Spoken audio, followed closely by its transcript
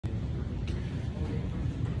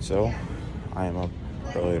So, I am up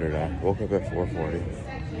early today. Woke up at 4:40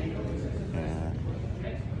 and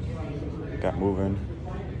got moving.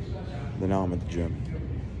 Then now I'm at the gym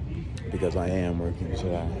because I am working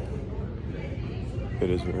today. It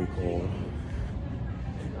is very cold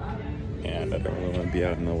and I don't really want to be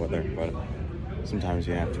out in the weather, but sometimes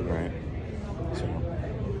you have to, right? So,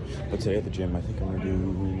 but today at the gym, I think I'm gonna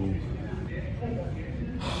do,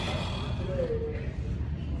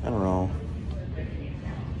 I don't know.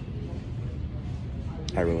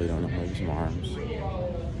 I really don't know. Maybe some arms.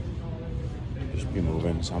 Just be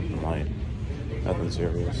moving, something light. Nothing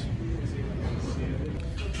serious.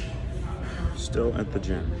 Still at the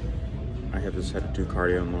gym. I have just had to do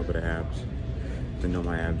cardio and a little bit of abs. Didn't know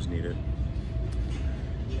my abs needed.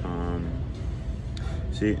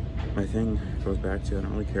 See, my thing goes back to I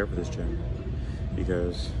don't really care for this gym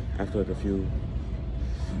because after like the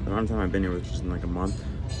amount of time I've been here, which is in like a month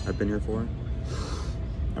I've been here for,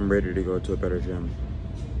 I'm ready to go to a better gym.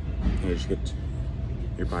 You just get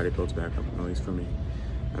your body builds back up, at least for me.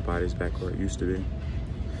 My body's back where it used to be.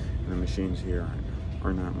 And the machines here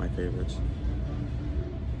are not my favorites.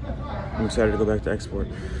 I'm excited to go back to Export.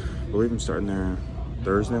 I believe I'm starting there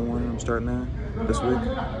Thursday morning. I'm starting there this week.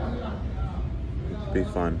 It'll be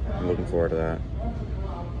fun. I'm looking forward to that.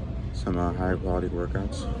 Some high quality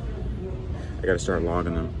workouts. I gotta start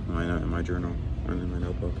logging them in my journal and in my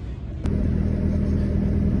notebook.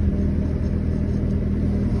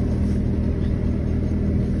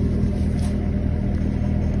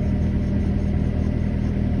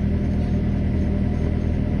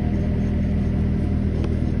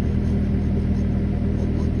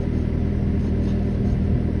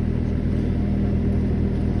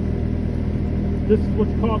 This is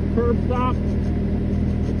what's called curb stop.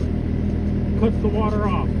 Cuts the water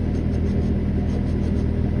off.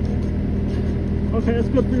 Okay, that's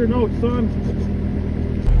good for your notes, son.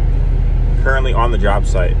 Currently on the job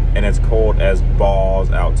site, and it's cold as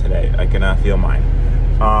balls out today. I cannot feel mine.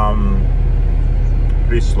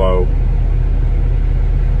 Pretty slow.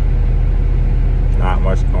 Not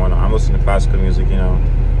much going on. I'm listening to classical music, you know,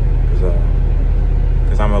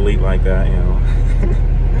 because I'm elite like that, you know.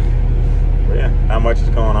 But yeah, not much is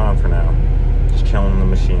going on for now. Just chilling in the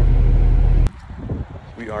machine.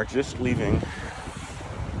 We are just leaving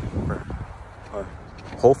for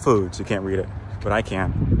Whole Foods. You can't read it, but I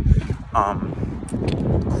can.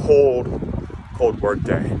 Cold work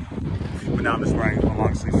day. But now I'm just wearing a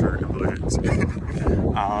long sleeve shirt and blue jeans.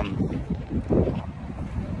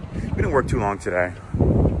 We didn't work too long today.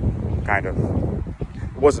 Kind of.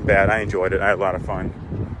 It wasn't bad. I enjoyed it. I had a lot of fun.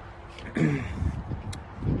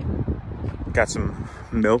 Got some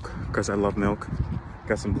milk because I love milk.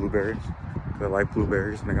 Got some blueberries because I like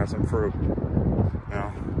blueberries, and I got some fruit. You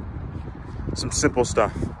know, some simple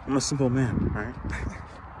stuff. I'm a simple man, right?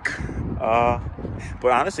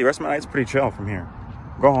 But honestly, the rest of my night's pretty chill from here.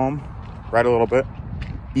 Go home, write a little bit,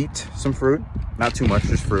 eat some fruit. Not too much,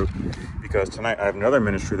 just fruit. Because tonight I have another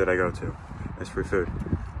ministry that I go to. It's free food.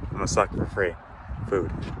 I'm a sucker for free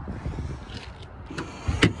food.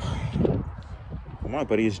 My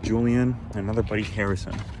buddy is Julian, and another buddy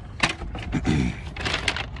Harrison.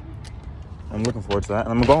 I'm looking forward to that,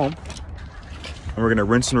 and I'm gonna go home, and we're gonna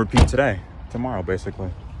rinse and repeat tomorrow,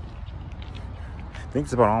 basically. I think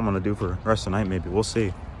that's about all I'm gonna do for the rest of the night. Maybe we'll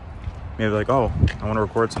see. Maybe like, oh, I want to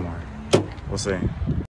record some more. We'll see.